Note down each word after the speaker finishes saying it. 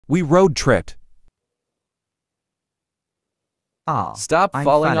We road tripped. Ah, Stop I'm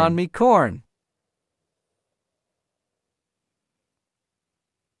falling on falling. me corn.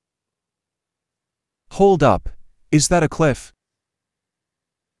 Hold up. Is that a cliff?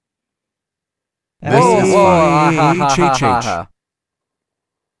 This Whoa, is whoa, fine. ah, ha, ha, ha, ha, H. ha.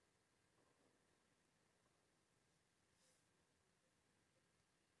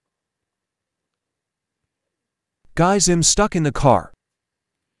 Guys, I'm stuck in the car.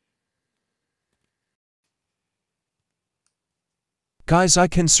 Guys, I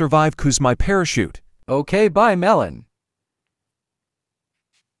can survive 'cause my parachute. Okay, bye, Melon.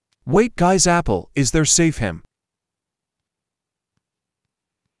 Wait, guys, Apple, is there save him?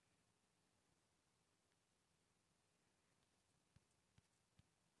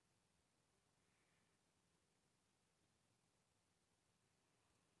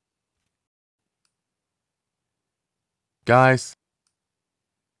 Guys,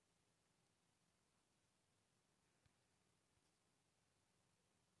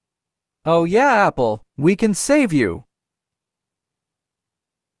 Oh yeah, Apple, we can save you.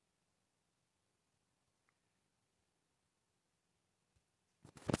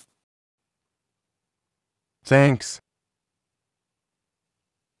 thanks.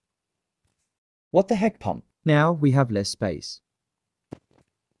 What the heck, Pump? Now we have less space.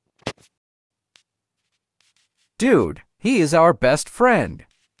 Dude, he is our best friend.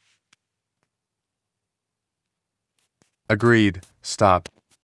 Agreed. Stop.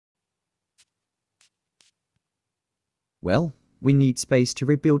 Well, we need space to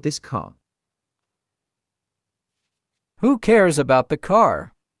rebuild this car. Who cares about the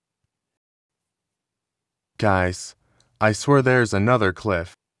car? Guys, I swear there's another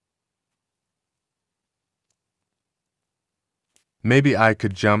cliff. Maybe I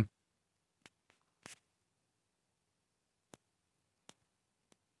could jump.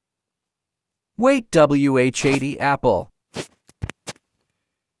 Wait, WH80 Apple.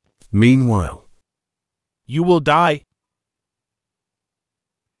 Meanwhile, You will die.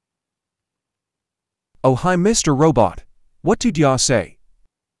 Oh, hi, Mr. Robot. What did y'all say?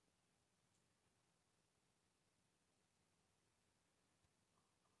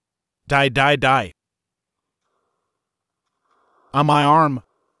 Die, die, die. On my arm.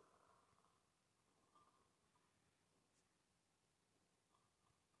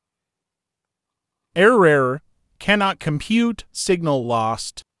 Error. Cannot compute. Signal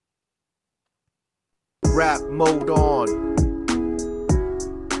lost. Rap mode on.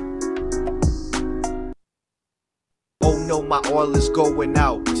 Oh no, my oil is going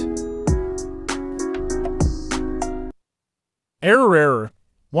out. Error.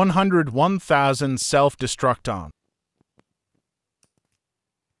 101,000 self-destruct on.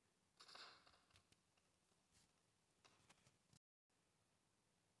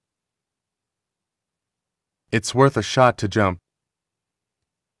 It's worth a shot to jump.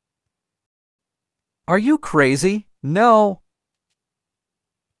 Are you crazy? No.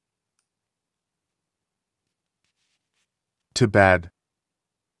 Too bad.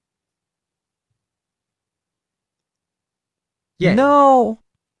 Yeah. No.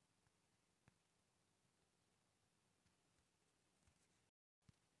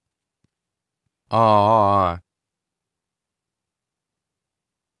 Ah.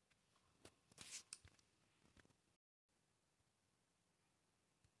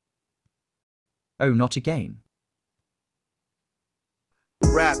 Oh, not again.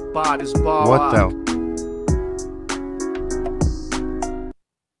 Rap bot is bar. What the?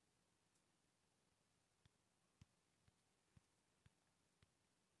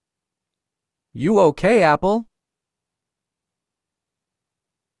 You okay, Apple?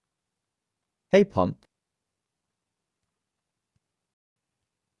 Hey, Pump.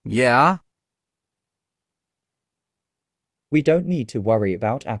 Yeah? We don't need to worry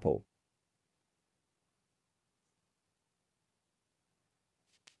about Apple.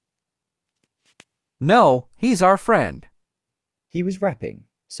 No, he's our friend. He was rapping,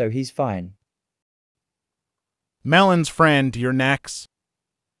 so he's fine. Melon's friend, you're next.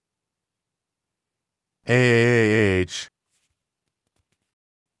 AAH.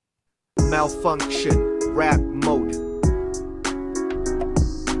 Malfunction. Rap mode.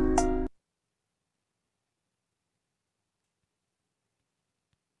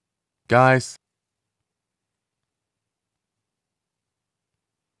 Guys,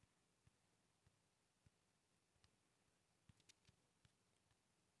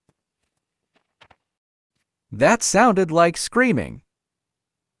 That sounded like screaming.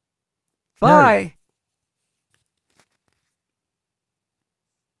 No. Bye.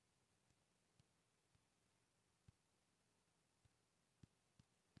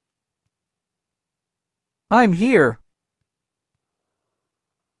 I'm here.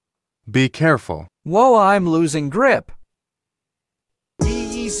 Be careful. Whoa, I'm losing grip.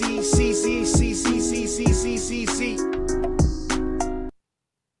 Easy, see, see, see, see, see, see, see, see, see.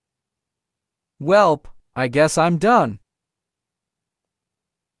 Welp, I guess I'm done.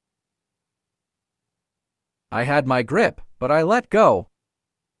 I had my grip, but I let go.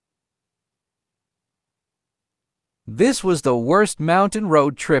 This was the worst mountain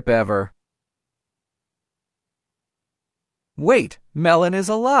road trip ever. Wait, Melon is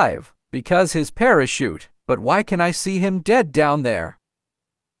alive because his parachute, but why can I see him dead down there?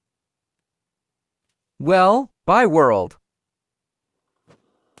 Well, bye world.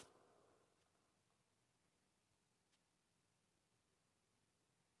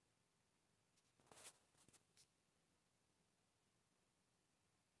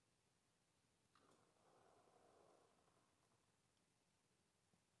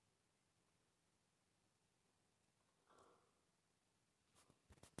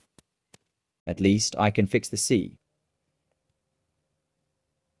 At least I can fix the sea.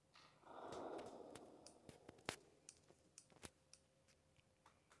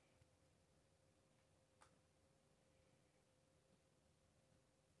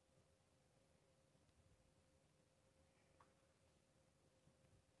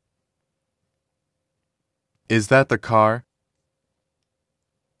 Is that the car?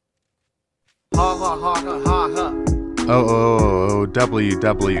 Ha ha ha ha ha ha.101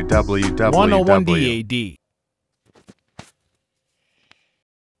 www. DAD.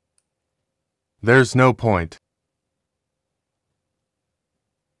 There's no point.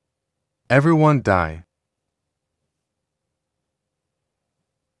 Everyone die.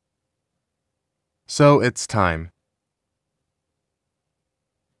 So it's time.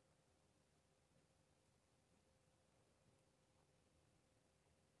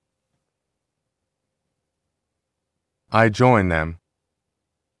 I join them.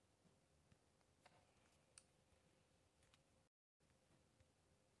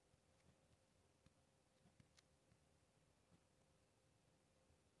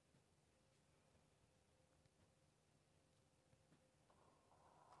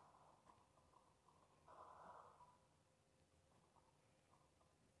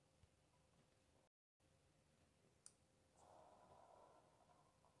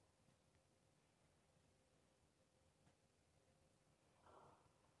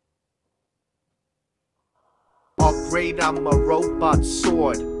 Upgrade, I'm a robot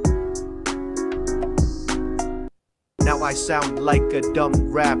sword. Now I sound like a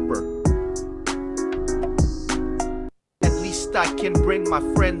dumb rapper. At least I can bring my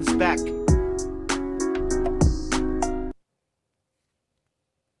friends back.